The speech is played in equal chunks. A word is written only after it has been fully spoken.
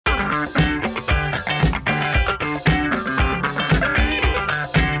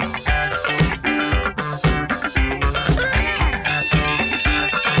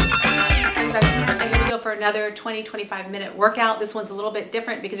another 20-25 minute workout. This one's a little bit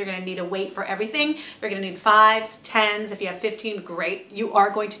different because you're going to need a weight for everything. You're going to need 5s, 10s. If you have 15, great. You are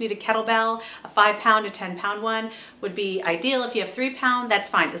going to need a kettlebell. A 5-pound, a 10-pound one would be ideal. If you have 3-pound, that's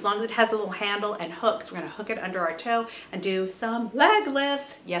fine, as long as it has a little handle and hooks. We're going to hook it under our toe and do some leg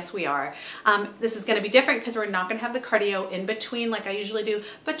lifts. Yes, we are. This is going to be different because we're not going to have the cardio in between like I usually do,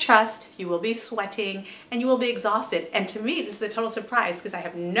 but trust, you will be sweating and you will be exhausted. And to me, this is a total surprise because I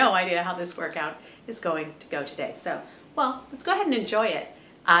have no idea how this workout is going to go today. So, well, let's go ahead and enjoy it.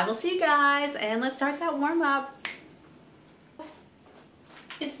 I will see you guys, and let's start that warm up.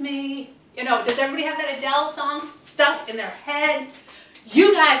 It's me. You know, does everybody have that Adele song stuck in their head?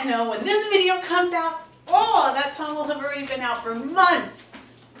 You guys know when this video comes out, oh, that song will have already been out for months.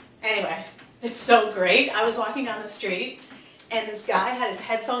 Anyway, it's so great. I was walking down the street and this guy had his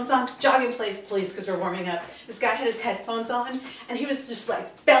headphones on, jogging place please because we're warming up. This guy had his headphones on and he was just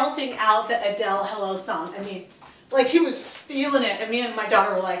like belting out the Adele Hello song. I mean, like he was feeling it, and me and my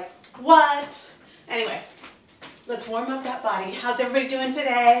daughter were like, what? Anyway, let's warm up that body. How's everybody doing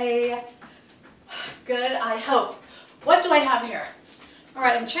today? Good, I hope. What do I have here? All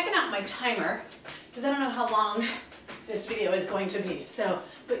right, I'm checking out my timer because I don't know how long this video is going to be. So,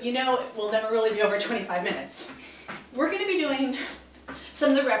 but you know, it will never really be over 25 minutes. We're going to be doing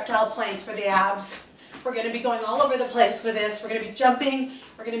some of the reptile planks for the abs. We're going to be going all over the place with this. We're going to be jumping.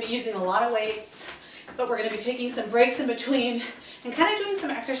 We're going to be using a lot of weights, but we're going to be taking some breaks in between and kind of doing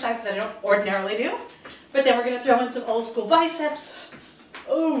some exercises that I don't ordinarily do. But then we're going to throw in some old school biceps.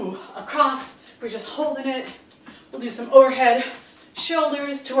 Ooh, across. We're just holding it. We'll do some overhead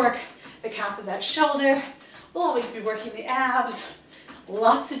shoulders to work the calf of that shoulder. We'll always be working the abs.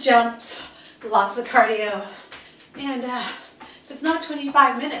 Lots of jumps, lots of cardio. And if it's not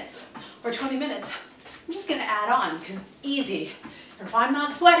 25 minutes or 20 minutes, I'm just going to add on because it's easy. And if I'm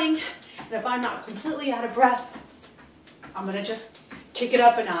not sweating and if I'm not completely out of breath, I'm going to just kick it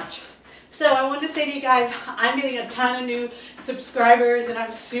up a notch. So I wanted to say to you guys, I'm getting a ton of new subscribers and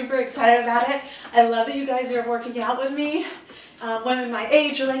I'm super excited about it. I love that you guys are working out with me. Women my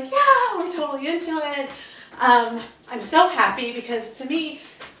age are like, yeah, we're totally into it. I'm so happy because to me,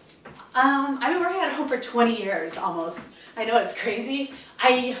 I've been working at home for 20 years almost. I know it's crazy.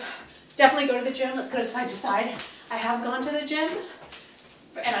 I definitely go to the gym. Let's go side to side. I have gone to the gym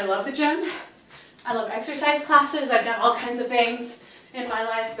and I love the gym. I love exercise classes. I've done all kinds of things in my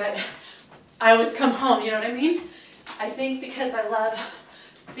life, but I always come home, you know what I mean? I think because I love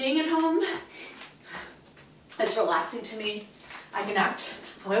being at home, it's relaxing to me. I can act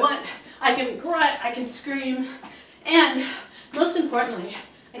how I want. I can grunt, I can scream, and most importantly,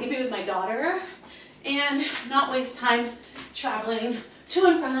 I can be with my daughter and not waste time traveling to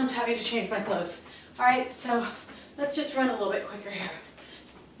and from having to change my clothes. All right, so let's just run a little bit quicker here.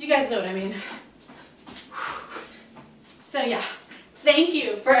 You guys know what I mean. So yeah, thank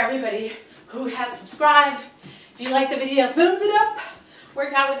you for everybody who has subscribed. If you like the video, thumbs it up,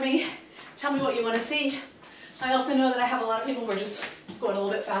 work out with me, tell me what you want to see. I also know that I have a lot of people who are just going a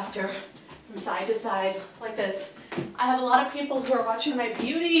little bit faster from side to side like this. I have a lot of people who are watching my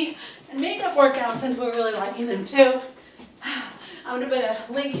beauty and makeup workouts and who are really liking them too. I'm going to put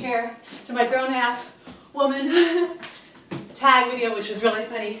a link here to my grown-ass woman tag video, which is really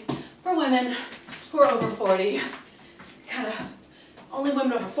funny for women who are over 40. Kind of, only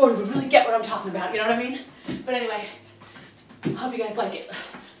women over 40 would really get what I'm talking about, you know what I mean? But anyway, I hope you guys like it.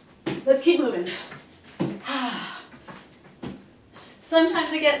 Let's keep moving. Sometimes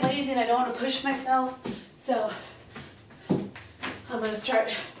I get lazy and I don't want to push myself, so I'm going to start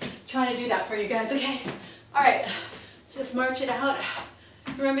trying to do that for you guys, okay? All right, let's just march it out.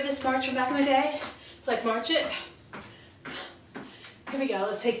 Remember this march from back in the day? It's like march it. Here we go.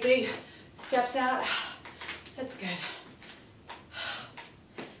 Let's take big steps out. That's good.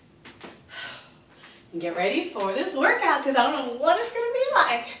 And get ready for this workout because I don't know what it's going to be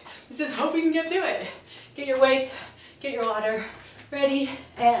like. Let's just hope we can get through it. Get your weights, get your water ready,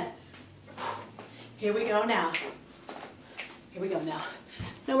 and here we go now. Here we go now.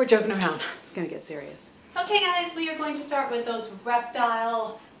 No, we're joking around. It's going to get serious. Okay, guys, we are going to start with those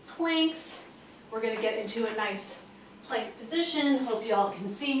reptile planks. We're going to get into a nice plank position. Hope you all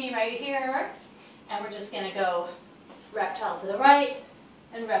can see me right here. And we're just going to go reptile to the right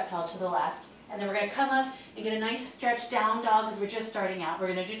and reptile to the left. And then we're going to come up and get a nice stretch down dog because we're just starting out.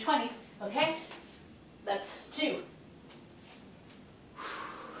 We're going to do 20, okay? That's 2.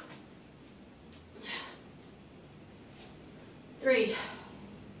 3,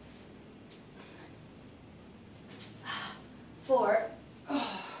 4,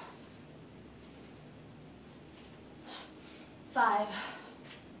 5,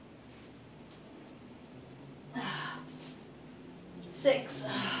 6.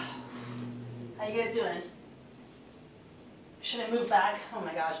 How you guys doing? Should I move back? Oh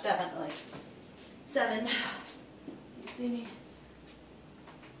my gosh, definitely. 7. You see me?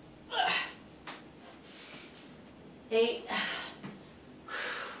 8.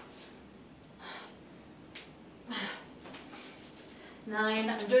 9.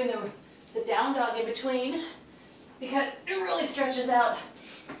 I'm doing the down dog in between because it really stretches out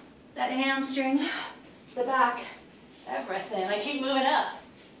that hamstring, the back, everything. I keep moving up.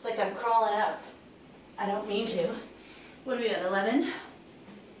 It's like I'm crawling up. I don't mean to. What are we at, 11?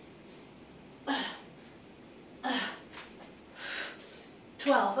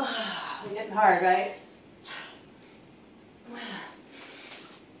 12. We're getting hard, right?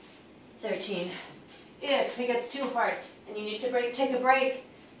 13. If it gets too hard and you need to take a break,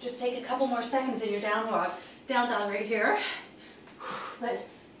 just take a couple more seconds in your down dog right here. But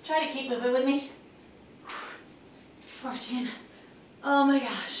try to keep moving with me. 14. Oh my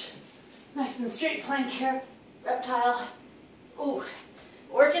gosh. Nice and straight plank here. Reptile. Ooh.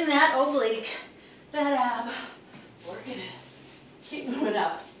 Working that oblique. That ab. Working it. Keep moving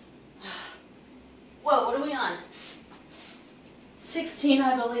up. Whoa, what are we on? 16,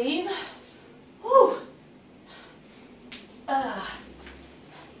 I believe. Whew.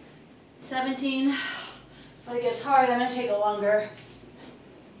 17. When it gets hard, I'm going to take a longer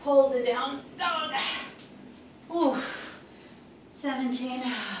pull to down dog. Ooh. 17.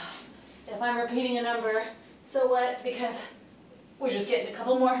 If I'm repeating a number, so what? Because we're just getting a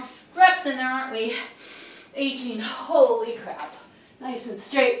couple more reps in there, aren't we? 18. Holy crap. Nice and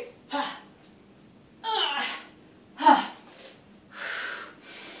straight.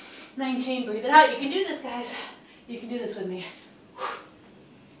 19. Breathe it out. You can do this, guys. You can do this with me.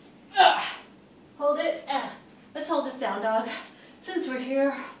 Hold it. Let's hold this down dog. Since we're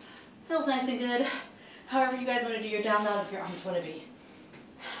here, feels nice and good. However you guys want to do your down dog, if your arms want to be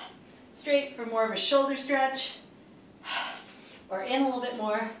straight for more of a shoulder stretch, or in a little bit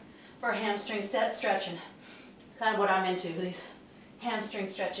more for a hamstring stretching. Kind of what I'm into, these hamstring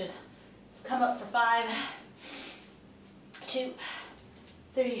stretches. Let's come up for 5, 2,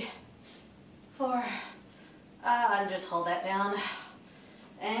 3, 4, and just hold that down.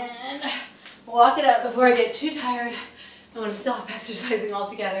 And walk it up before I get too tired. I want to stop exercising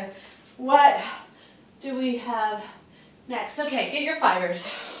altogether. What do we have next? Okay, get your fibers.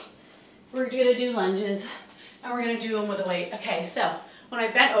 We're gonna do lunges, and we're gonna do them with a weight. Okay, so when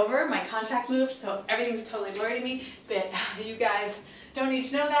I bent over, my contact moved, so everything's totally blurry to me, but you guys don't need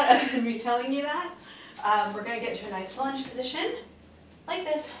to know that other than me telling you that. We're gonna get into a nice lunge position, like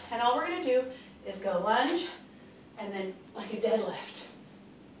this, and all we're gonna do is go lunge, and then like a deadlift,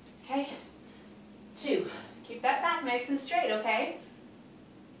 okay? 2, keep that back nice and straight, okay?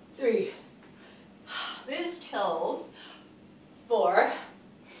 3, this kills. 4,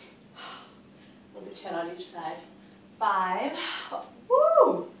 we'll do 10 on each side. 5,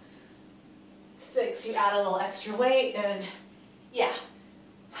 woo! 6, you add a little extra weight, and yeah.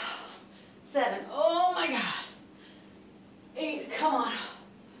 7, oh my God. 8, come on.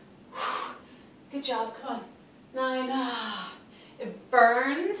 Good job, come on. 9, it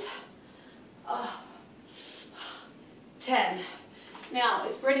burns. 10. Now,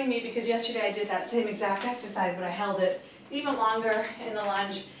 it's burning me because yesterday I did that same exact exercise, but I held it even longer in the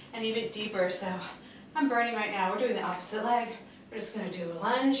lunge and even deeper, so I'm burning right now. We're doing the opposite leg. We're just going to do a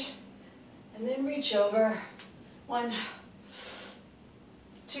lunge and then reach over. 1,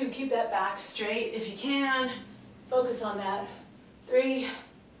 2, keep that back straight if you can. Focus on that. 3,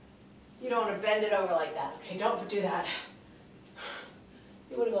 you don't want to bend it over like that. Okay, don't do that.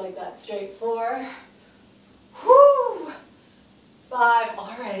 You want to go like that, straight. 4, whoo! 5,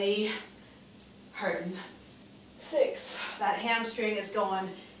 already hurting. 6, that hamstring is going,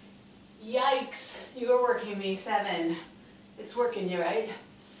 yikes, you are working me. 7, it's working you, right?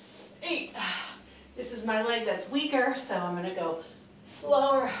 8, this is my leg that's weaker, so I'm going to go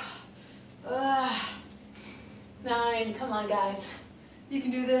slower. 9, come on guys, you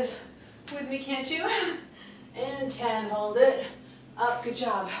can do this with me, can't you? And 10, hold it up, good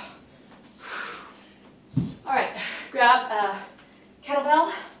job. All right, grab a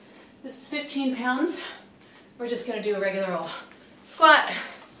kettlebell. This is 15 pounds. We're just going to do a regular old squat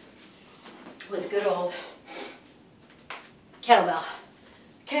with good old kettlebell.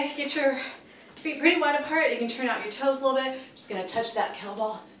 Okay, get your feet pretty wide apart. You can turn out your toes a little bit. Just going to touch that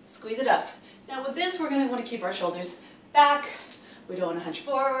kettlebell, squeeze it up. Now with this, we're going to want to keep our shoulders back. We don't want to hunch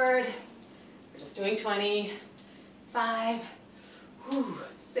forward. We're just doing 20, 5,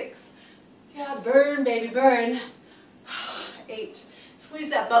 6. Yeah, burn, baby, burn. 8. Squeeze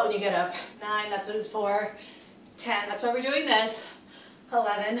that butt when you get up. 9, that's what it's for. 10, that's why we're doing this.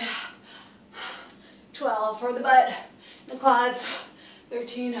 11, 12 for the butt, the quads,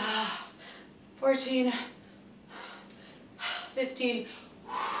 13, 14, 15,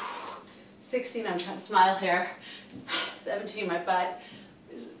 16, I'm trying to smile here, 17, my butt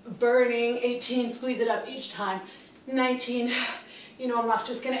is burning, 18, squeeze it up each time, 19, you know I'm not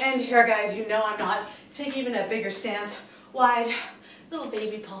just going to end here, guys, you know I'm not. Take even a bigger stance, wide, little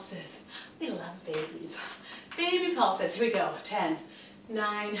baby pulses. We love babies. Baby pulses, here we go, 10,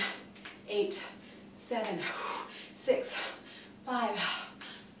 9, 8, 7, 6, 5,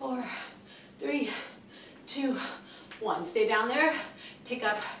 4, 3, 2, 1. Stay down there, pick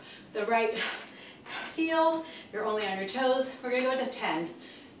up the right heel, you're only on your toes. We're gonna go to 10,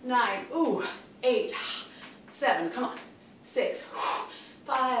 9, 8, 7, come on, 6,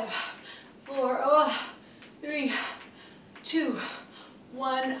 5, 4, 3, 2,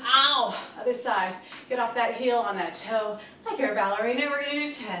 1, ow, other side. Get off that heel on that toe, like you're a ballerina. We're gonna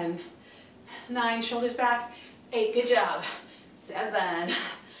do 10, 9, shoulders back, 8, good job, 7,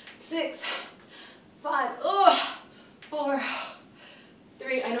 6, 5, 4,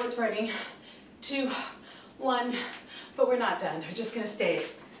 3, I know it's burning, 2, 1, but we're not done. We're just gonna stay.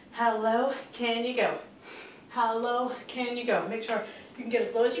 How low can you go? How low can you go? Make sure you can get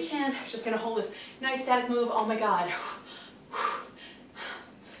as low as you can. Just gonna hold this nice static move. Oh my God.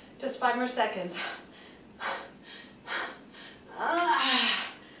 Just 5 more seconds.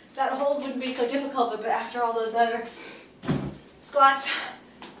 That hold wouldn't be so difficult, but after all those other squats,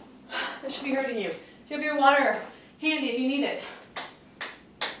 that should be hurting you. If you have your water handy if you need it.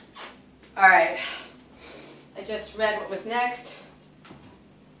 All right, I just read what was next.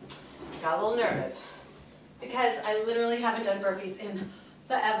 Got a little nervous because I literally haven't done burpees in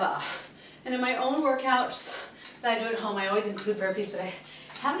forever. And in my own workouts that I do at home, I always include burpees, but I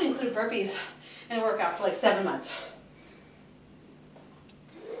haven't included burpees in a workout for like 7 months.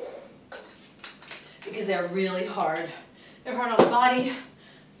 Because they're really hard. They're hard on the body,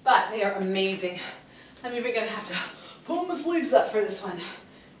 but they are amazing. I'm even gonna have to pull my sleeves up for this one.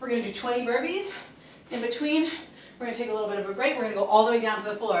 We're gonna do 20 burpees. In between, we're gonna take a little bit of a break. We're gonna go all the way down to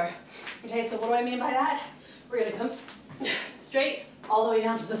the floor. Okay, so what do I mean by that? We're gonna come straight all the way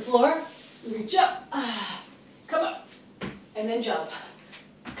down to the floor. Reach up, come up, and then jump.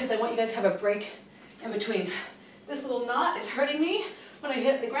 Because I want you guys to have a break in between. This little knot is hurting me when I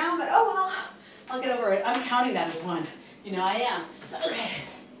hit the ground, but oh well, I'll get over it. I'm counting that as one. You know I am. Okay,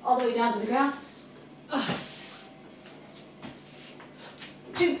 all the way down to the ground.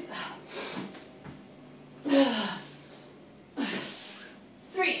 2,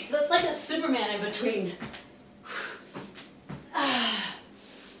 3. So it's like a Superman in between.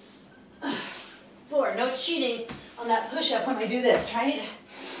 4. No cheating on that push-up when I do this, right?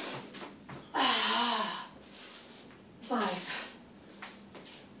 5.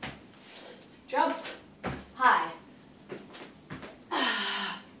 Jump. High.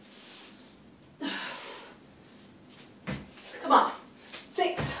 Come on.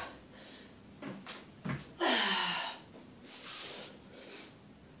 6.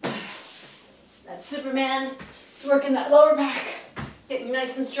 That's Superman. It's working that lower back, getting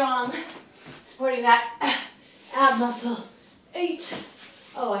nice and strong, supporting that ab muscle. 8.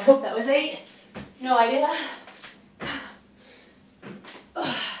 Oh, I hope that was 8. No idea.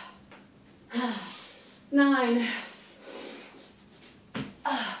 9.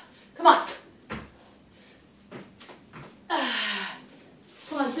 Come on.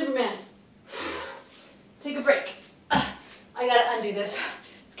 Come on, Superman. Take a break. I gotta undo this.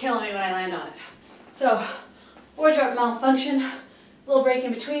 It's killing me when I land on it. So, wardrobe malfunction. A little break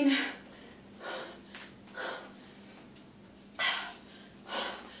in between.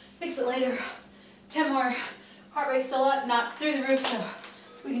 Fix it later. 10 more. Heart rate still up, not through the roof, so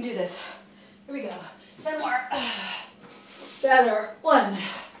we can do this. Here we go. 10 more. Better. 1.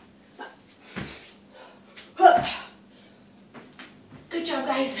 Good job,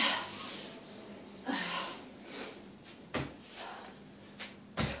 guys.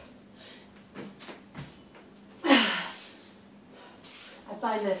 I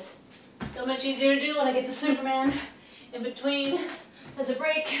find this so much easier to do when I get the Superman in between as a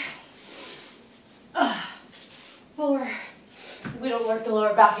break. 4. We don't work the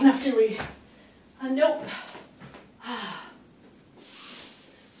lower back enough, do we? Nope.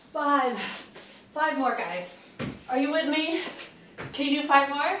 5. 5 more, guys. Are you with me? Can you do 5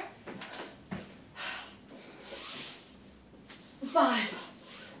 more? 5.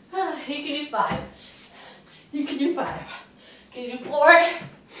 You can do 5. You can do 5. Can you do 4?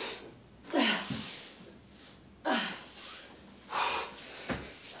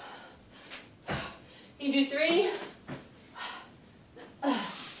 You do 3?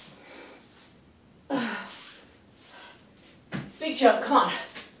 Big jump, come on.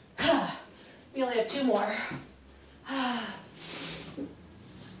 We only have 2 more.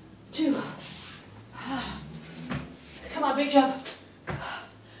 2. Come on, big jump.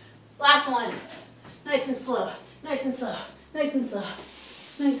 Last one. Nice and slow, nice and slow, nice and slow.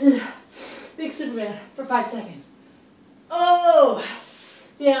 Nice and big Superman for 5 seconds. Oh,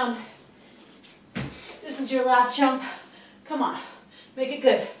 down. This is your last jump. Come on, make it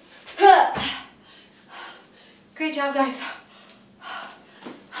good. Great job, guys.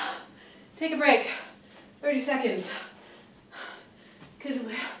 Take a break, 30 seconds. Because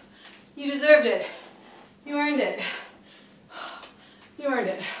you deserved it. You earned it. You earned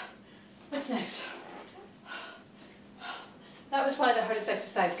it. What's next? That was probably the hardest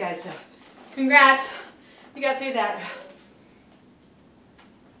exercise, guys, so congrats. You got through that.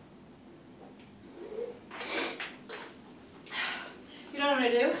 You know what I'm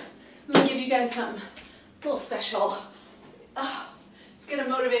going to do? I'm going to give you guys something a little special. Oh, it's going to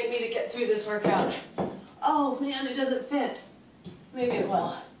motivate me to get through this workout. Oh, man, it doesn't fit. Maybe it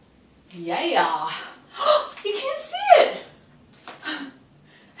will. Yeah. You can't see it.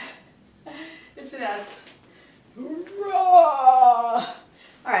 It's an S. Hurrah! All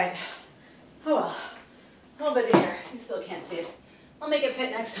right. Oh well. A little bit here. You still can't see it. I'll make it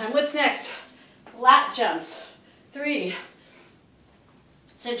fit next time. What's next? Lat jumps. 3.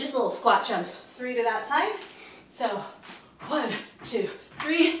 So just little squat jumps. 3 to that side. So 1, 2,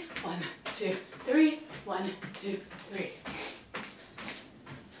 3. 1, 2, 3. 1, 2, 3.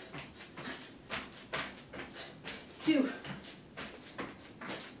 2.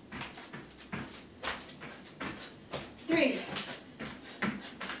 3.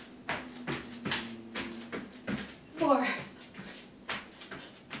 4.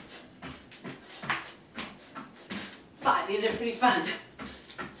 5. These are pretty fun.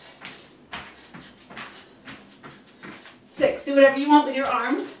 6. Do whatever you want with your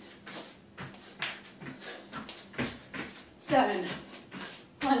arms. 7.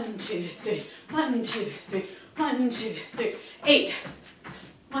 1, 2, 3. 1, 2, 3. 1, 2, 3. 8.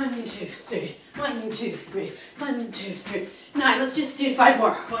 1, 2, 3. 1, 2, 3. 1, 2, 3. 9. Let's just do 5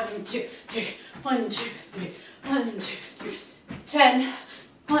 more. 1, 2, 3. 1, 2, 3. 1, 2, 3. 10.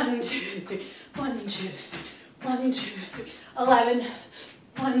 1, 2, 3. 1, 2, 3. 1, 2, 3. 11.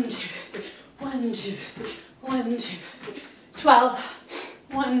 1, 2, 3. 1, 2, 3. 1, 2, 3. 12.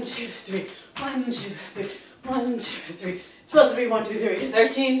 1, 2, 3. 1, 2, 3. 1, 2, 3. It's supposed to be 1, 2, 3.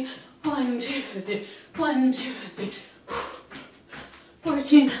 13. 1, 2, 3. 1, 2, 3.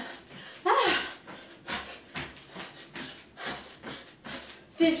 14.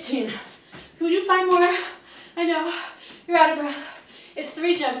 15. Can we do 5 more? I know, you're out of breath. It's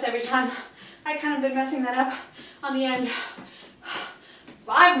 3 jumps every time. I kind of been messing that up on the end.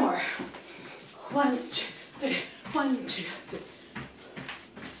 5 more. 1, 2, 3. 1, 2, 3.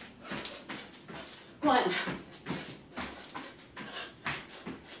 1.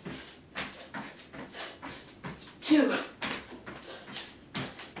 2.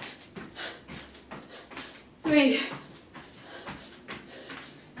 3.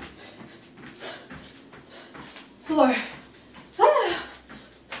 4.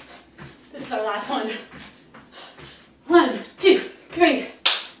 This is our last one. 1, 2, 3.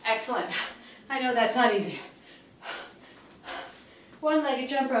 Excellent. I know that's not easy. One-legged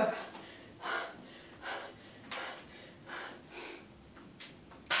jump rope.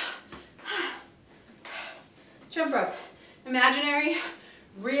 Jump rope. Imaginary,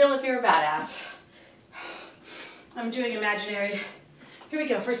 real if you're a badass. I'm doing imaginary. Here we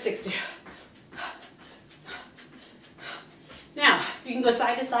go for 60. Now, you can go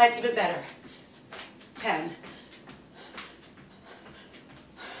side to side, even better. 10.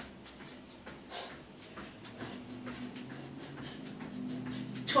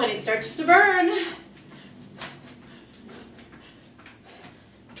 20, it starts to burn.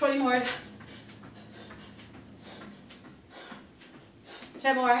 20 more.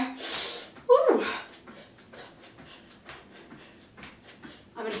 10 more. Woo.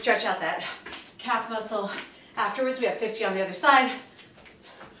 I'm going to stretch out that calf muscle. Afterwards, we have 50 on the other side.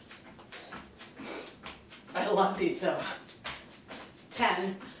 I love these, so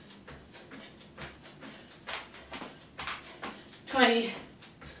 10, 20,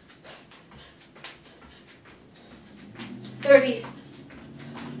 30,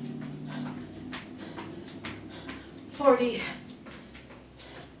 40,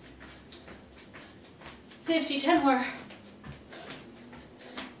 50, 10 more.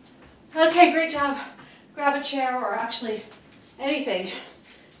 Okay, great job. Grab a chair or actually anything,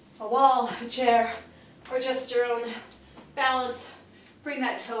 a wall, a chair, or just your own balance. Bring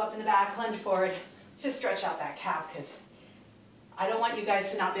that toe up in the back, lunge forward. Just stretch out that calf because I don't want you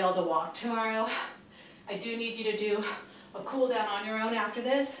guys to not be able to walk tomorrow. I do need you to do a cool down on your own after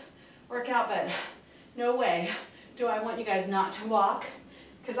this workout, but no way do I want you guys not to walk,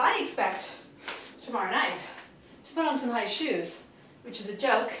 because I expect tomorrow night to put on some high shoes, which is a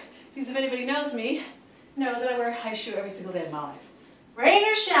joke, because if anybody knows me, knows that I wear a high shoe every single day of my life. Rain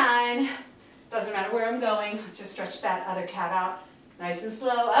or shine, doesn't matter where I'm going. Let's just stretch that other calf out nice and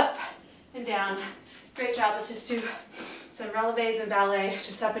slow, up and down. Great job. Let's just do some releves and ballet,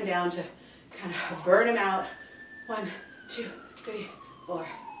 just up and down to kind of burn them out. 1, 2, 3, 4,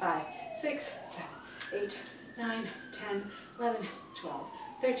 5, 6, 7, 8, 9, 10, 11, 12,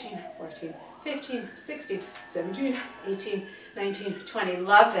 13, 14, 15, 16, 17, 18, 19, 20.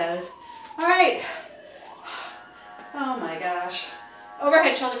 Love those. All right. Oh my gosh.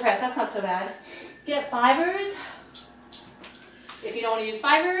 Overhead shoulder press, that's not so bad. Get fibers. If you don't want to use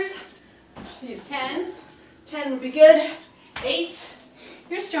fibers, use 10s. 10 would be good. 8s.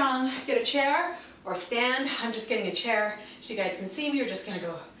 You're strong. Get a chair or stand. I'm just getting a chair so you guys can see me. You're just going to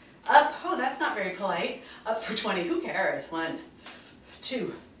go up. Oh, that's not very polite. Up for 20. Who cares? 1,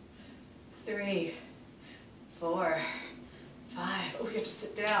 2, 3, 4, 5. Oh, you have to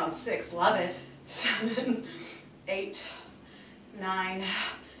sit down. 6. Love it. 7, 8, 9,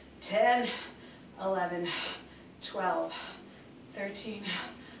 10, 11, 12, 13,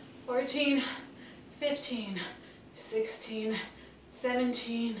 14, 15, 16,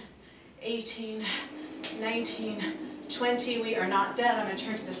 17, 18, 19, 20. We are not done. I'm going to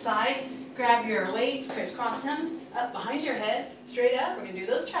turn to the side. Grab your weights, crisscross them up behind your head, straight up. We're going to do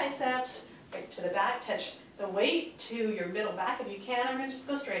those triceps, right to the back. Touch the weight to your middle back if you can. I'm going to just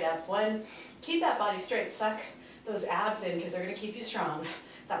go straight up. 1, keep that body straight. Suck those abs in because they're going to keep you strong.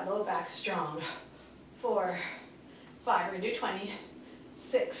 That low back strong. 4, 5. We're going to do 20.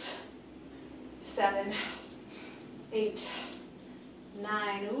 6, 7, 8,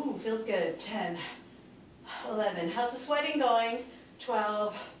 9. Ooh, feels good. 10, 11. How's the sweating going?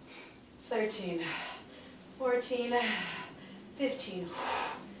 12, 13, 14, 15,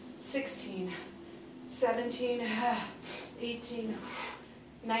 16, 17, 18,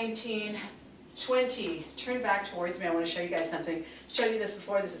 19, 20. Turn back towards me. I want to show you guys something. Showed you this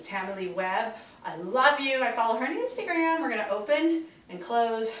before. This is Tammy Lee Webb. I love you. I follow her on Instagram. We're going to open and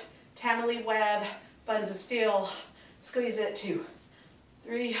close. Tammy Lee Webb, buns of steel. Squeeze it. 2,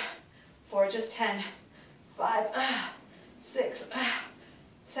 3, 4, just 10, 5, 6,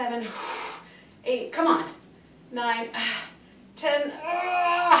 7, 8. Come on. 9, 10.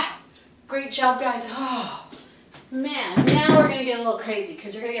 Great job, guys. Oh, man. Now we're going to get a little crazy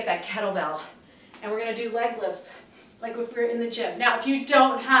because you're going to get that kettlebell. And we're going to do leg lifts like if we're in the gym. Now, if you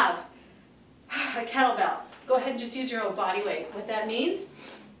don't have a kettlebell, go ahead and just use your own body weight. What that means,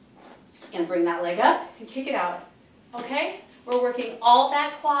 just going to bring that leg up and kick it out. Okay? We're working all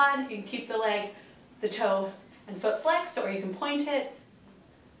that quad. You can keep the leg, the toe, and foot flexed, or you can point it.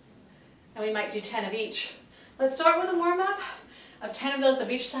 And we might do 10 of each. Let's start with a warm-up of 10 of those of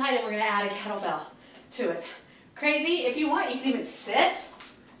each side, and we're going to add a kettlebell to it. Crazy. If you want, you can even sit.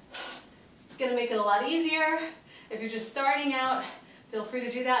 It's going to make it a lot easier. If you're just starting out, feel free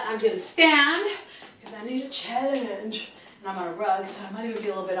to do that. I'm going to stand because I need a challenge. And I'm on a rug, so I might even be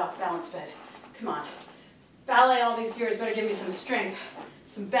a little bit off balance, but come on. Ballet all these years better give me some strength,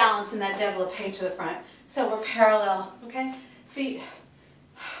 some balance in that développé to the front. So we're parallel, okay? Feet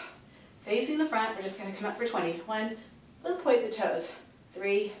facing the front. We're just going to come up for 20. 1, let's point the toes.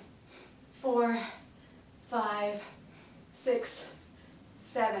 3, 4, 5, 6,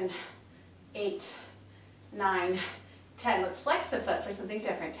 7, 8, 9, 10. Let's flex the foot for something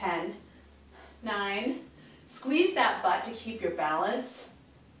different. 10, 9. Squeeze that butt to keep your balance.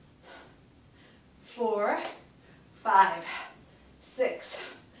 4, 5, 6,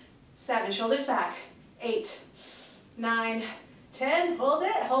 7. Shoulders back. 8, 9, 10. Hold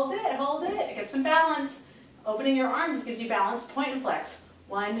it, hold it, hold it. Get some balance. Opening your arms gives you balance. Point and flex.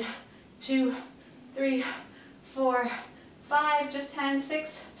 1, 2, 3, 4, 5. Just 10. 6,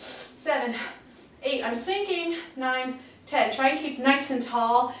 7, 8. I'm sinking. 9, 10. Try and keep nice and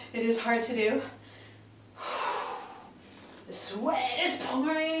tall. It is hard to do. The sweat is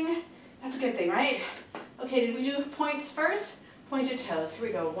pouring. That's a good thing, right? Okay, did we do points first? Pointed toes. Here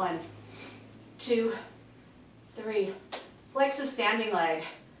we go. 1, 2, 3. Flex the standing leg.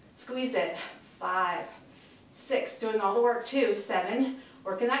 Squeeze it. 5, 6. Doing all the work. 2, 7.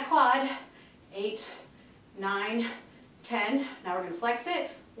 Working that quad. 8, 9, 10. Now we're going to flex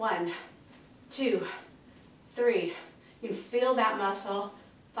it. 1, 2, 3. You can feel that muscle.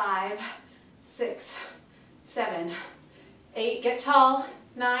 5, 6, 7, 8. Get tall.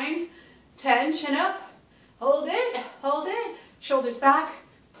 9, 10. Chin up. Hold it. Hold it. Shoulders back,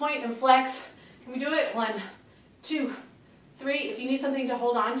 point and flex. Can we do it? 1, 2, 3. If you need something to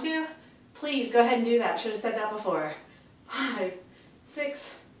hold on to, please go ahead and do that. Should have said that before. 5, 6,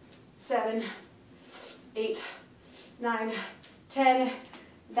 7, 8, 9, 10.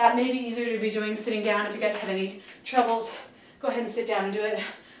 That may be easier to be doing sitting down. If you guys have any troubles, go ahead and sit down and do it.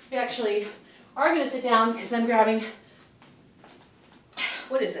 We actually are going to sit down because I'm grabbing,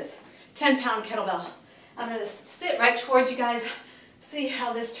 what is this? 10-pound kettlebell. I'm going to sit right towards you guys, see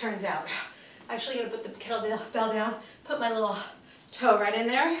how this turns out. Actually going to put the kettlebell down, put my little toe right in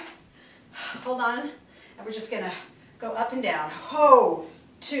there. Hold on, and we're just going to go up and down.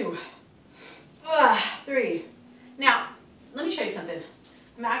 2, 3. Now, let me show you something.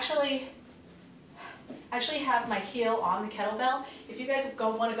 I'm actually have my heel on the kettlebell. If you guys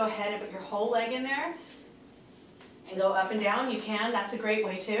want to go ahead and put your whole leg in there and go up and down, you can. That's a great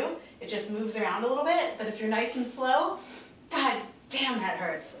way too. It just moves around a little bit, but if you're nice and slow, God damn, that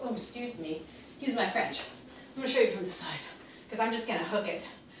hurts. Oh, excuse me. Excuse my French. I'm going to show you from the side because I'm just going to hook it.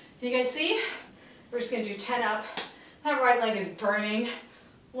 Can you guys see? We're just going to do 10 up. That right leg is burning.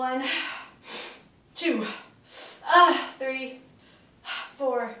 1, 2, 3,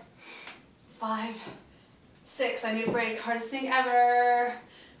 4, 5, 6. I need a break. Hardest thing ever.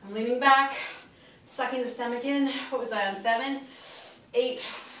 I'm leaning back, sucking the stomach in. What was I on? 7, 8,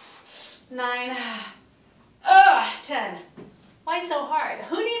 9, 10. Why so hard?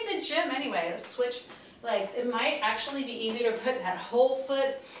 Who needs a gym anyway? Let's switch legs. It might actually be easier to put that whole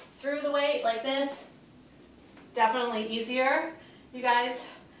foot through the weight like this. Definitely easier, you guys.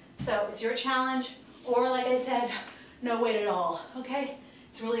 So it's your challenge, or like I said, no weight at all, okay?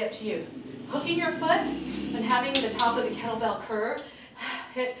 It's really up to you. Hooking your foot and having the top of the kettlebell curve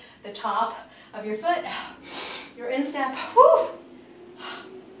hit the top of your foot, your instep. Woo!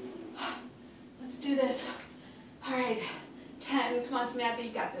 Let's do this. All right, 10. Come on, Samantha,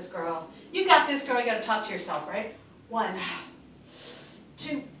 you got this, girl. You got this, girl. You got to talk to yourself, right? 1,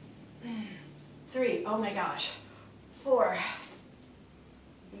 2, 3. Oh my gosh. 4.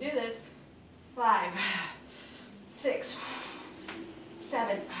 You can do this. 5, 6,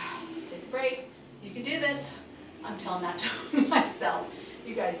 7. Take a break. You can do this. I'm telling that to myself.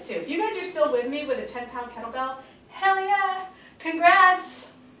 You guys too. If you guys are still with me with a 10-pound kettlebell, hell yeah. Congrats.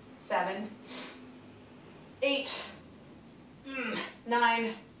 7, 8,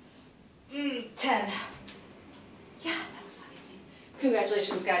 9, 10. Yeah, that was not easy.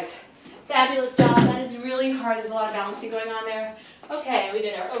 Congratulations, guys. Fabulous job. That is really hard. There's a lot of balancing going on there. Okay, we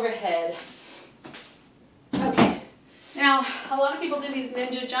did our overhead. Okay, now a lot of people do these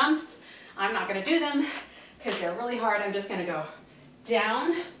ninja jumps. I'm not going to do them because they're really hard. I'm just going to go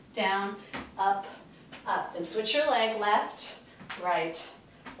down, down, up, up. Then switch your leg, left, right,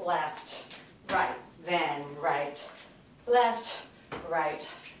 left, right. Then right, left, right,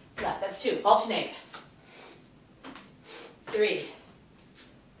 left. That's 2. Alternate. 3.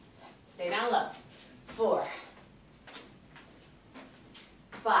 Stay down low. 4,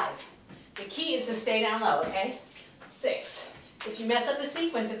 5. The key is to stay down low, okay? 6. If you mess up the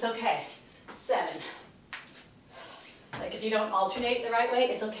sequence, it's okay. 7. Like if you don't alternate the right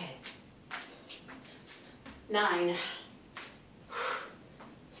way, it's okay. 9.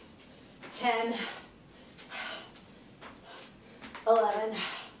 10. 11.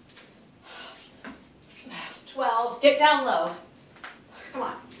 12. Get down low. Come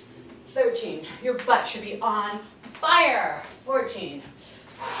on. 13. Your butt should be on fire. 14.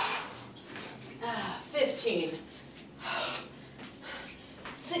 15.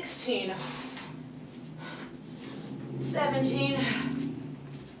 16. 17.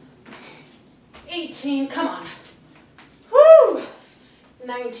 18. Come on. Woo!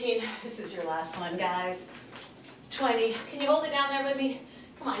 19. This is your last one, guys. 20. Can you hold it down there with me?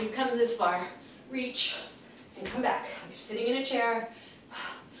 Come on, you've come this far. Reach and come back. You're sitting in a chair.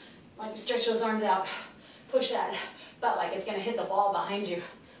 Why don't you stretch those arms out? Push that butt like it's going to hit the wall behind you.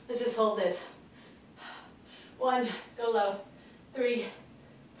 Let's just hold this. 1. Go low. 3,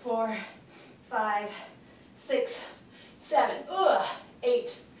 4, 5, 6, 7.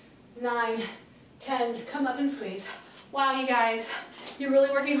 8, 9, 10. Come up and squeeze. Wow, you guys, you're really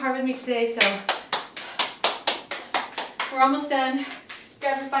working hard with me today, so we're almost done.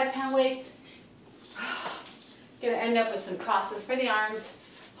 Grab your 5-pound weights. Gonna end up with some crosses for the arms.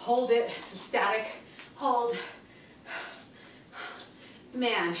 Hold it, it's static. Hold.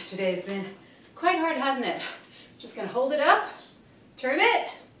 Man, today's been quite hard, hasn't it? Just gonna hold it up, turn it,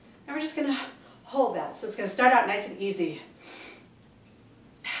 and we're just gonna hold that. So it's gonna start out nice and easy.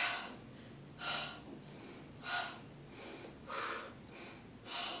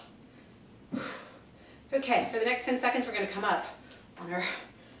 Good Okay, for the next 10 seconds, we're gonna come up on our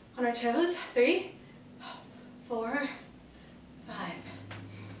toes. 3, 4, 5,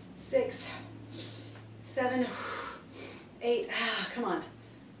 6, 7, 8, come on.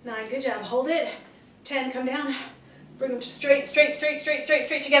 9, good job, hold it. 10, come down. Bring them to straight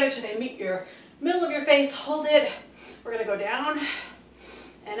together till they meet your middle of your face. Hold it. We're gonna go down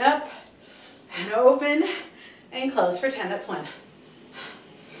and up and open and close for 10. That's 1.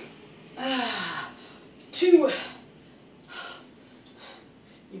 2.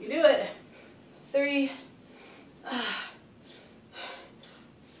 You can do it. 3.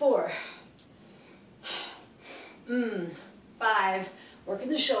 4. 5. Working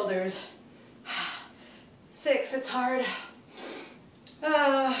the shoulders. 6. It's hard.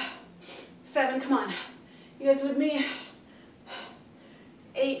 7. Come on. You guys with me?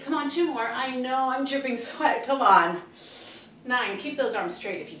 8. Come on. 2 more. I know I'm dripping sweat. Come on. 9. Keep those arms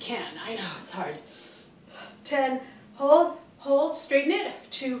straight if you can. I know it's hard. 10. Hold. Hold. Straighten it.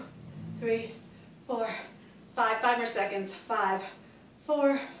 2, 3, 4, 5. 5 more seconds. 5,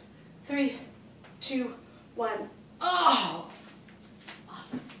 4, 3, 2, 1. Oh!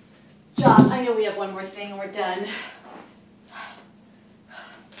 Awesome job. I know we have one more thing and we're done.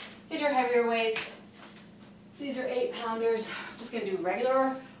 Get your heavier weights. These are 8-pounders. I'm just going to do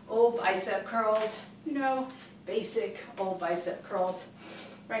regular old bicep curls. You know, basic old bicep curls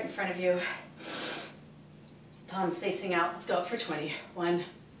right in front of you. Palms facing out. Let's go up for 20. 1,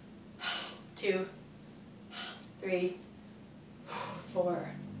 2, 3, 4,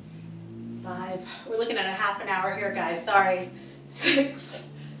 5. We're looking at a half an hour here, guys. Sorry. 6,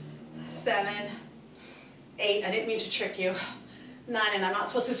 7, 8. I didn't mean to trick you. 9, and I'm not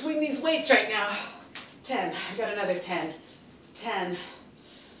supposed to swing these weights right now. 10. I've got another 10. 10,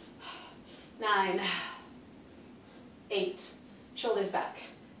 9, 8. Shoulders back.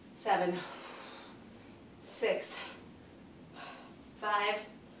 7, 6, 5,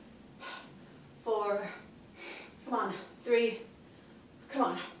 4. Come on. 3. Come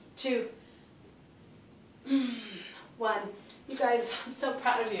on. 2. 1. You guys, I'm so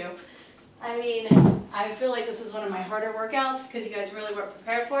proud of you. I mean, I feel like this is one of my harder workouts because you guys really weren't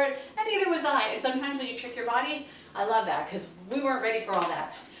prepared for it, and neither was I. And sometimes when you trick your body, I love that because we weren't ready for all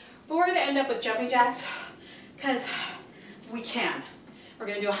that. But we're going to end up with jumping jacks because we can. We're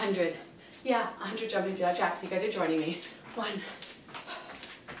going to do 100. Yeah, 100 jumping jacks. You guys are joining me. 1.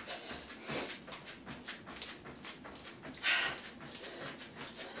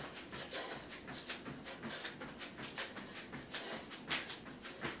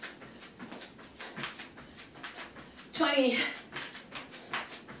 20.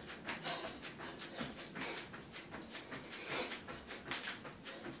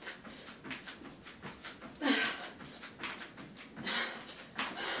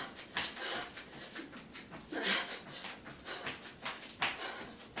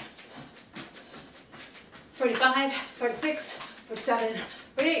 45, 46, 47,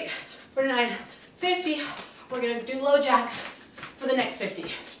 48, 49, 50. We're going to do low jacks for the next 50.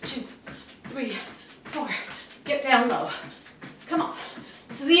 2, 3, 4. Get down low. Come on.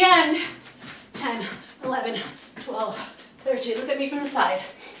 This is the end. 10, 11, 12, 13. Look at me from the side.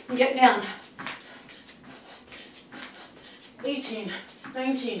 I'm getting down. 18,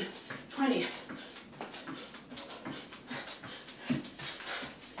 19, 20.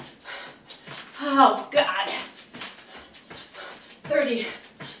 Oh, God. 30,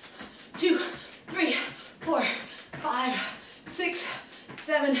 2, 3, 4, 5, 6,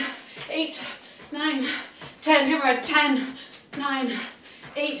 7, 8, 9, 10. Here we're at 10, 9,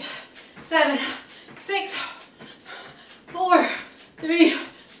 8, 7, 6, 4, 3,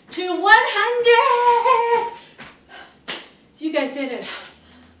 2, 100. You guys did it.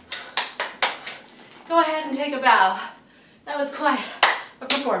 Go ahead and take a bow. That was quite a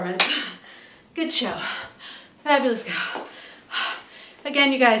performance. Good show. Fabulous go.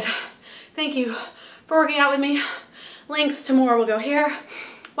 Again, you guys, thank you for working out with me. Links to more will go here.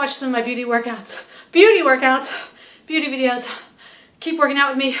 Watch some of my beauty workouts. Beauty workouts, beauty videos. Keep working out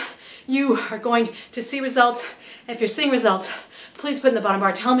with me. You are going to see results. And if you're seeing results, please put in the bottom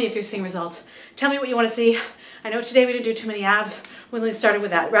bar. Tell me if you're seeing results. Tell me what you want to see. I know today we didn't do too many abs. We only started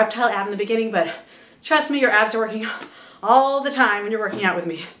with that reptile ab in the beginning, but trust me, your abs are working all the time when you're working out with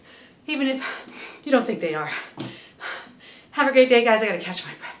me. Even if you don't think they are. Have a great day, guys. I gotta catch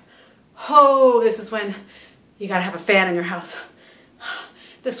my breath. Oh, this is when you gotta have a fan in your house.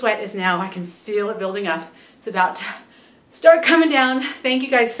 The sweat is now, I can feel it building up. It's about to start coming down. Thank you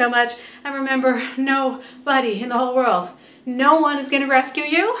guys so much. And remember, nobody in the whole world, no one is gonna rescue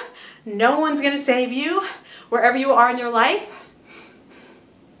you. No one's gonna save you. Wherever you are in your life,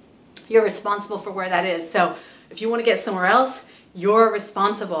 You're responsible for where that is. So if you want to get somewhere else, you're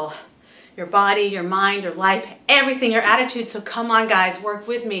responsible. Your body, your mind, your life, everything, your attitude. So come on, guys, work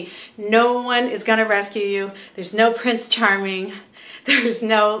with me. No one is going to rescue you. There's no Prince Charming. There's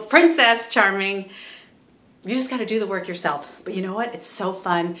no Princess Charming. You just got to do the work yourself. But you know what? It's so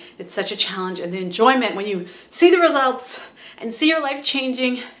fun. It's such a challenge. And the enjoyment when you see the results and see your life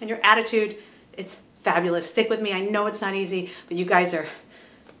changing and your attitude, it's fabulous. Stick with me. I know it's not easy, but you guys are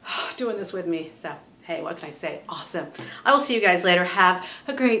doing this with me. So, hey, what can I say? Awesome. I will see you guys later. Have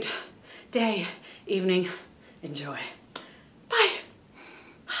a great day, evening. Enjoy.